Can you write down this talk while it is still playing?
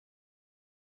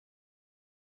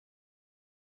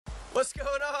What's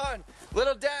going on?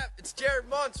 Little Dap, it's Jared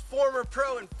Montz, former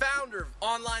pro and founder of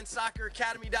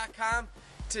OnlineSoccerAcademy.com.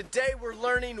 Today we're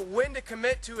learning when to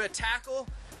commit to a tackle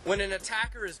when an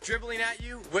attacker is dribbling at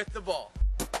you with the ball.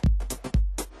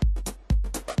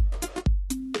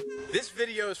 This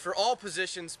video is for all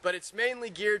positions, but it's mainly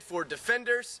geared for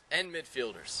defenders and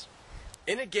midfielders.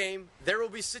 In a game, there will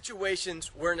be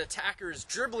situations where an attacker is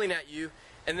dribbling at you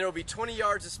and there will be 20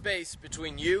 yards of space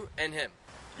between you and him.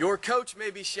 Your coach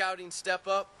may be shouting, "Step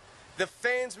up." The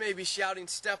fans may be shouting,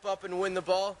 "Step up and win the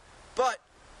ball." But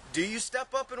do you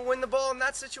step up and win the ball in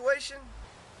that situation?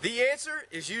 The answer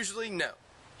is usually no.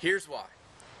 Here's why.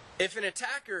 If an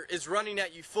attacker is running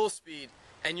at you full speed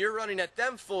and you're running at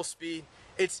them full speed,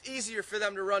 it's easier for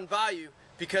them to run by you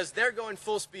because they're going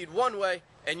full speed one way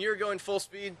and you're going full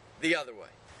speed the other way.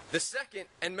 The second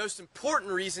and most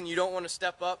important reason you don't want to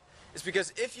step up is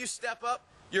because if you step up,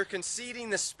 you're conceding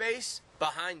the space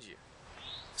behind you.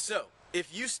 So,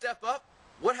 if you step up,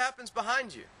 what happens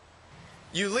behind you?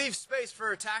 You leave space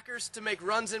for attackers to make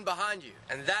runs in behind you,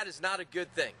 and that is not a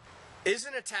good thing. Is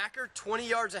an attacker 20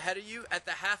 yards ahead of you at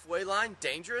the halfway line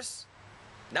dangerous?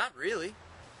 Not really.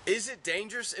 Is it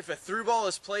dangerous if a through ball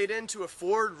is played into a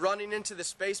forward running into the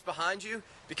space behind you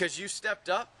because you stepped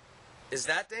up? Is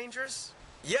that dangerous?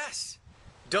 Yes.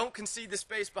 Don't concede the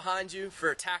space behind you for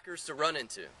attackers to run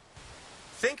into.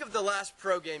 Think of the last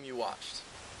pro game you watched.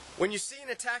 When you see an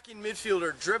attacking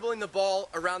midfielder dribbling the ball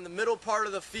around the middle part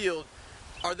of the field,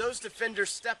 are those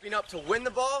defenders stepping up to win the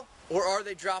ball, or are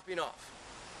they dropping off?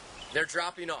 They're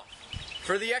dropping off.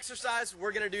 For the exercise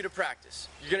we're going to do to practice,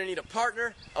 you're going to need a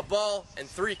partner, a ball, and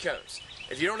 3 cones.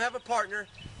 If you don't have a partner,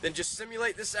 then just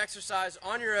simulate this exercise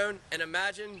on your own and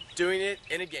imagine doing it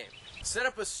in a game. Set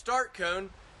up a start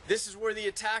cone. This is where the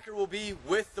attacker will be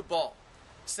with the ball.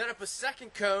 Set up a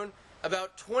second cone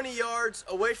about 20 yards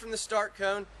away from the start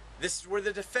cone. This is where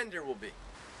the defender will be.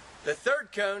 The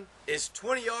third cone is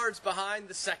 20 yards behind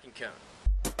the second cone.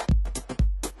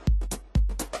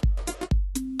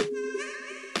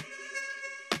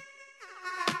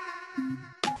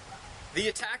 The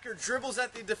attacker dribbles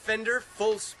at the defender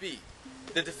full speed.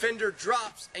 The defender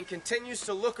drops and continues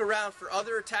to look around for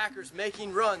other attackers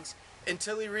making runs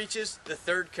until he reaches the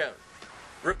third cone.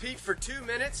 Repeat for 2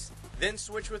 minutes, then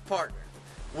switch with partner.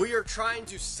 We are trying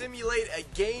to simulate a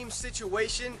game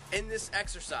situation in this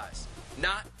exercise,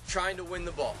 not trying to win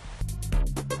the ball.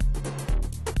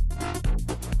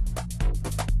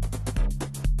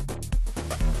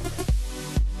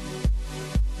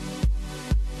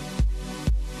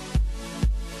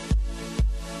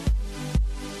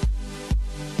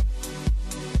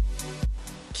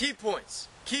 Key points.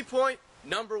 Key point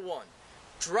number 1.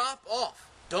 Drop off.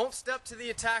 Don't step to the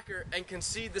attacker and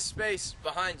concede the space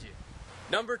behind you.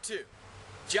 Number 2.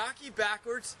 Jockey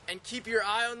backwards and keep your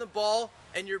eye on the ball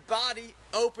and your body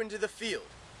open to the field.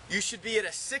 You should be at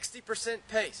a 60%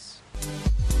 pace.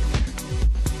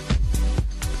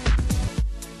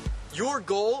 Your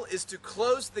goal is to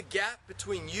close the gap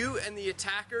between you and the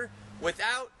attacker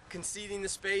without conceding the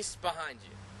space behind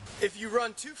you. If you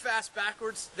run too fast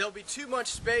backwards, there'll be too much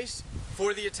space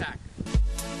for the attacker.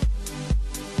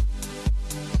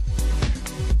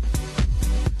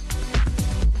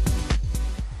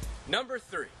 Number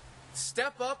 3,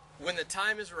 step up when the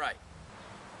time is right.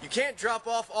 You can't drop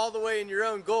off all the way in your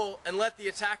own goal and let the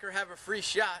attacker have a free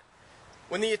shot.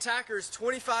 When the attacker is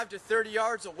 25 to 30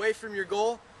 yards away from your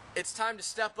goal, it's time to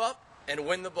step up and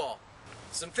win the ball.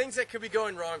 Some things that could be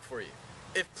going wrong for you.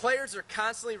 If players are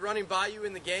constantly running by you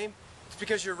in the game, it's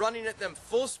because you're running at them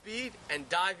full speed and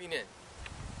diving in.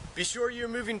 Be sure you're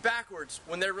moving backwards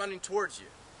when they're running towards you.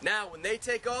 Now, when they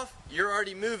take off, you're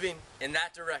already moving in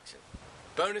that direction.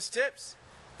 Bonus tips: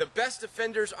 the best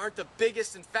defenders aren't the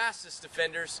biggest and fastest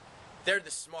defenders, they're the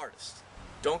smartest.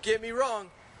 Don't get me wrong,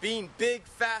 being big,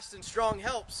 fast, and strong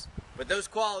helps, but those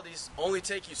qualities only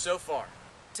take you so far.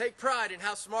 Take pride in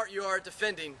how smart you are at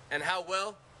defending and how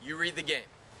well you read the game.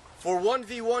 For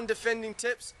 1v1 defending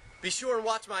tips, be sure and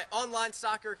watch my Online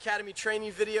Soccer Academy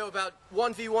training video about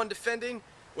 1v1 defending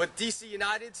with DC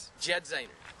United's Jed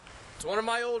Zahner. It's one of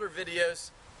my older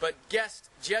videos, but guest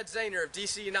Jed Zahner of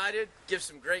DC United gives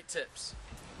some great tips.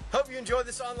 Hope you enjoyed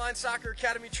this Online Soccer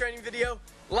Academy training video.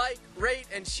 Like, rate,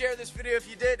 and share this video if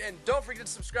you did, and don't forget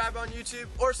to subscribe on YouTube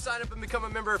or sign up and become a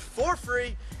member for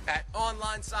free at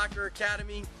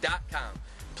OnlineSoccerAcademy.com.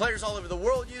 Players all over the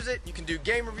world use it. You can do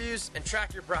game reviews and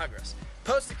track your progress.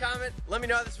 Post a comment, let me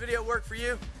know how this video worked for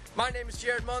you. My name is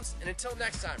Jared Montz, and until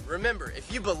next time, remember,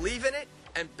 if you believe in it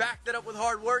and back that up with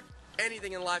hard work,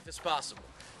 anything in life is possible.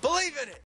 Believe in it!